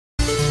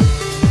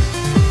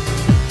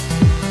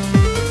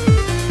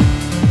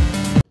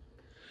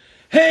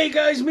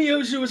guys,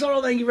 Mio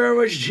Suicidal, thank you very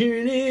much for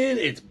tuning in.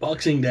 It's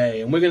Boxing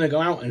Day, and we're going to go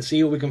out and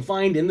see what we can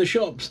find in the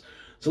shops.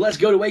 So let's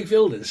go to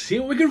Wakefield and see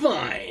what we can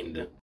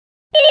find.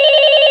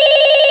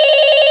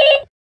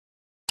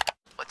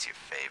 What's your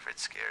favorite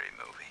scary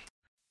movie?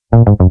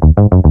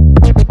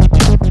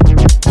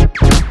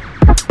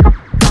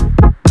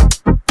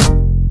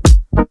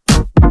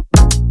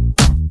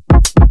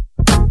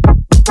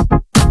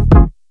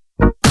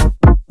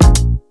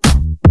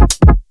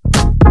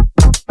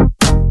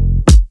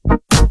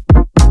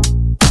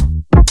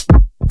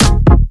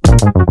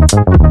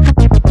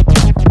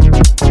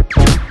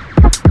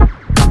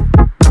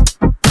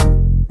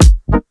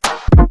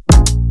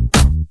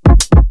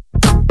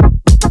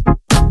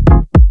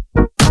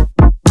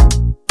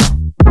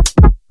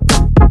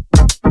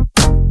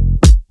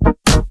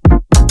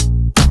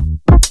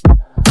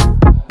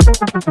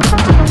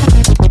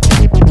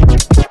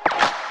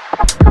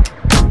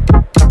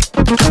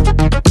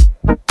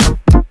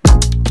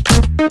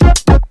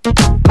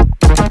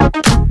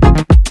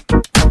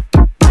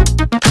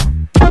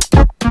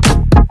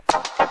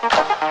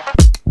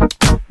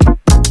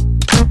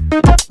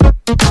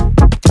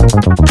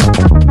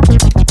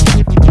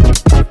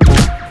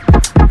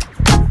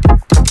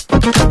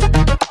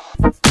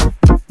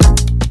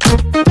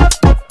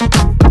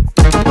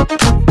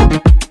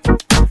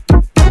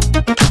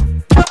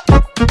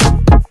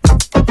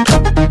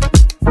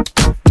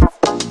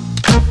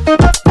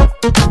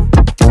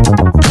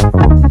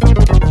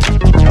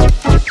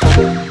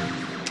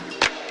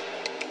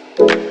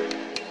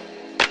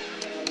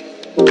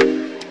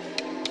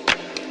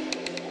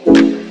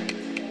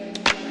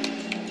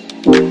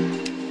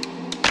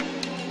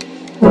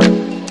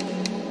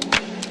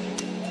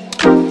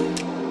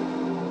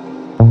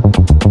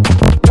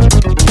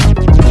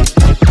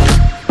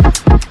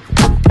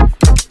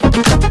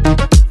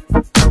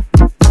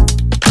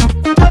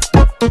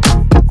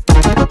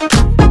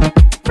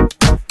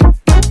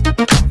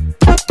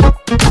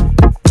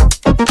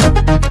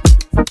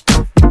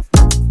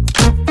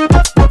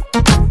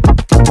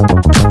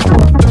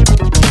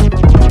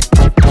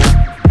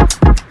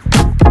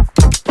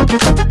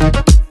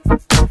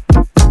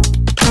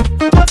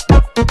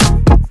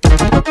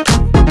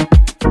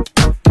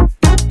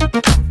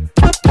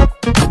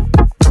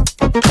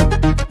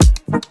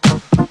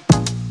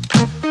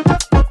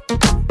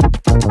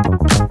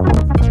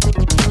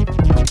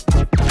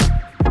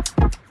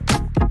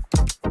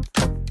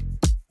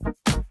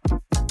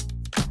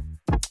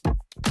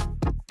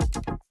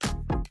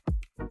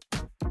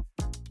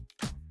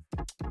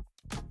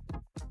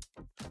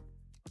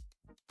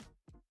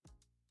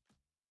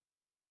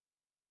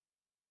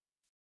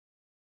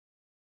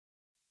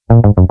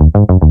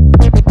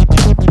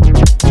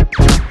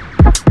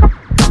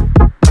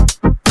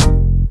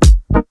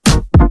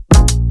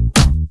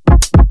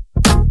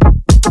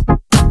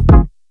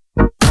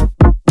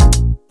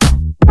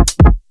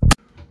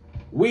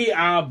 We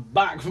are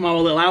back from our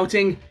little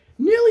outing.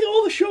 Nearly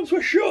all the shops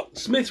were shut.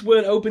 Smiths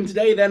weren't open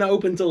today, they're not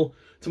open till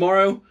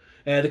tomorrow.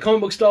 The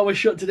comic book store was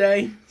shut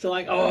today. So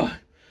like, oh,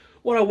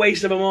 what a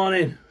waste of a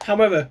morning.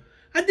 However,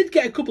 I did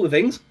get a couple of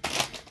things.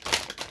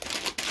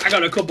 I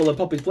got a couple of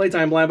Poppy's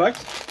Playtime blind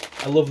bags.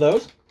 I love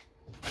those.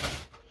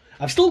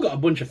 I've still got a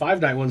bunch of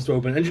Five Nights ones to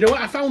open. And you know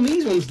what? I found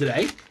these ones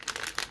today.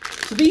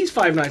 So these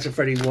Five Nights at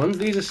Freddy's ones,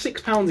 these are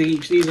 £6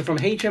 each. These are from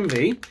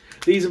HMV.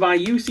 These are by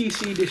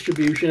UCC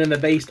Distribution, and they're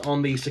based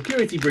on the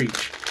Security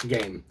Breach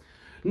game.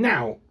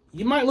 Now,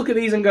 you might look at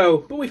these and go,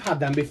 but we've had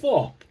them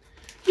before.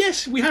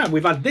 Yes, we have.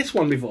 We've had this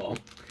one before.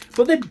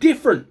 But they're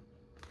different.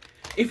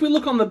 If we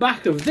look on the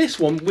back of this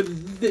one,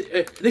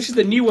 this is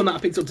the new one that I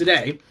picked up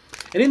today.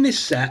 And in this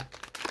set,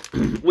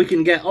 we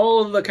can get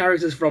all of the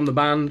characters from the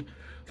band.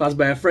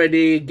 Fazbear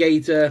Freddy,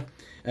 Gator,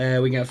 we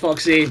can get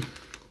Foxy.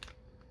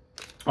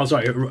 Oh,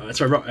 sorry,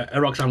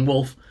 Roxanne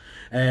Wolf.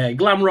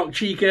 Glamrock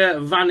Chica,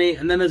 Vanny,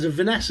 and then there's a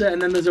Vanessa,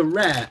 and then there's a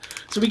Rare.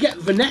 So we get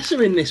Vanessa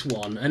in this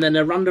one, and then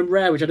a random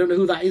Rare, which I don't know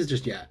who that is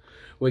just yet.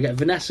 We get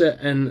Vanessa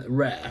and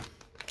Rare.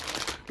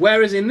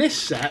 Whereas in this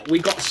set, we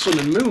got Sun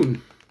and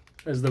Moon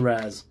as the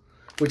Rares,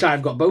 which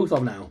I've got both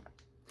of now.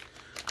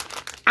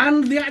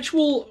 And the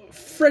actual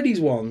Freddy's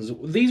ones,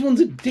 these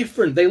ones are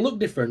different. They look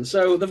different.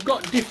 So they've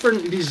got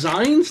different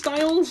design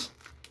styles.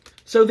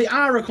 So they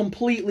are a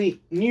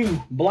completely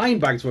new blind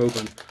bag to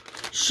open.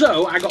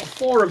 So I got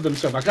 4 of them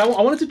so far.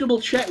 I wanted to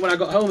double check when I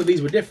got home that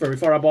these were different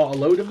before I bought a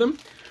load of them.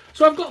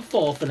 So I've got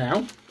 4 for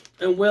now,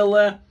 and we'll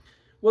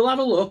have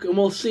a look and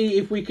we'll see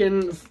if we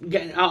can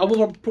get.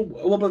 We'll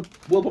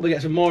probably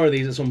get some more of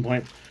these at some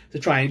point to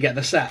try and get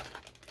the set.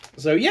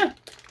 So yeah,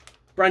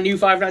 brand new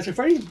Five Nights at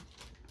Freddy's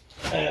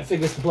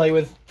figures to play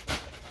with.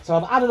 So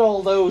I've added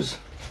all those.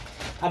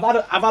 I've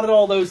added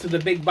all those to the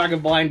big bag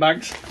of blind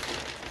bags.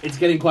 It's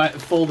getting quite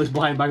full, this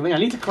blind bag thing. I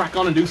need to crack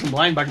on and do some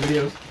blind bag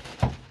videos.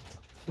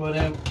 But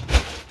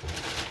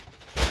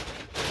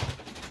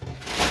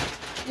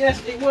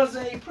yes, it was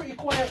a pretty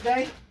quiet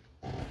day.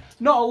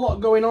 Not a lot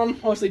going on,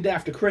 obviously day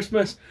after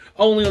Christmas.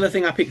 Only other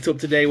thing I picked up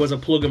today was a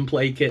plug and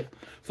play kit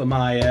for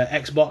my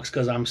Xbox,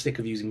 because I'm sick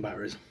of using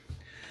batteries.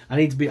 I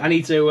need to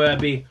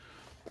be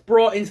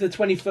brought into the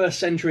 21st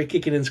century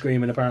kicking and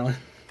screaming, apparently.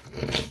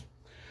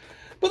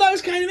 But that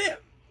was kind of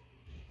it.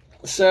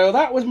 So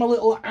that was my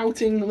little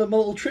outing, my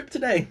little trip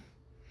today.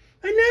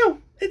 I know,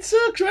 it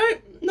sucks,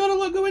 right? Not a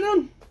lot going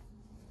on.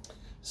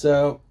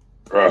 So,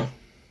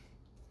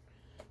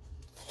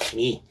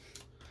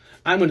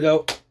 I'm going to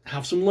go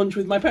have some lunch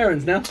with my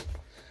parents now.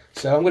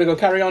 So I'm going to go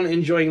carry on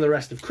enjoying the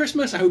rest of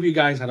Christmas. I hope you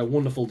guys had a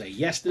wonderful day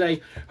yesterday.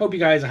 Hope you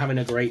guys are having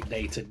a great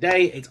day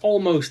today. It's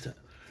almost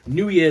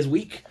New Year's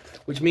week,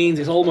 which means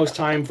it's almost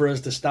time for us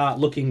to start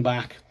looking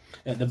back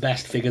at the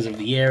best figures of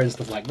the year and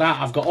stuff like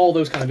that. I've got all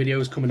those kind of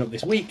videos coming up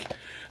this week.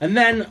 And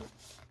then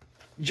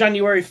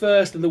January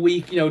 1st and the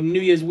week,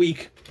 New Year's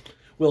week,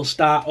 we'll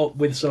start up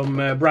with some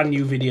brand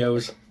new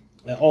videos,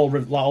 all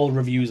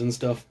reviews and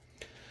stuff.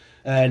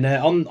 And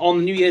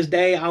on New Year's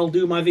Day, I'll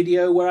do my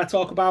video where I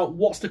talk about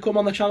what's to come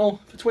on the channel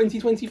for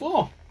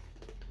 2024.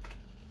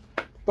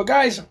 But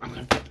guys, I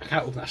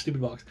can't open that stupid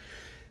box.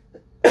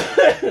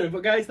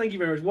 But guys, thank you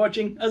very much for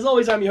watching. As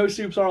always, I'm your host,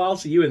 Soupsor. I'll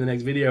see you in the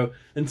next video.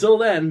 Until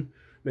then,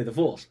 may the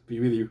Force be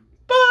with you.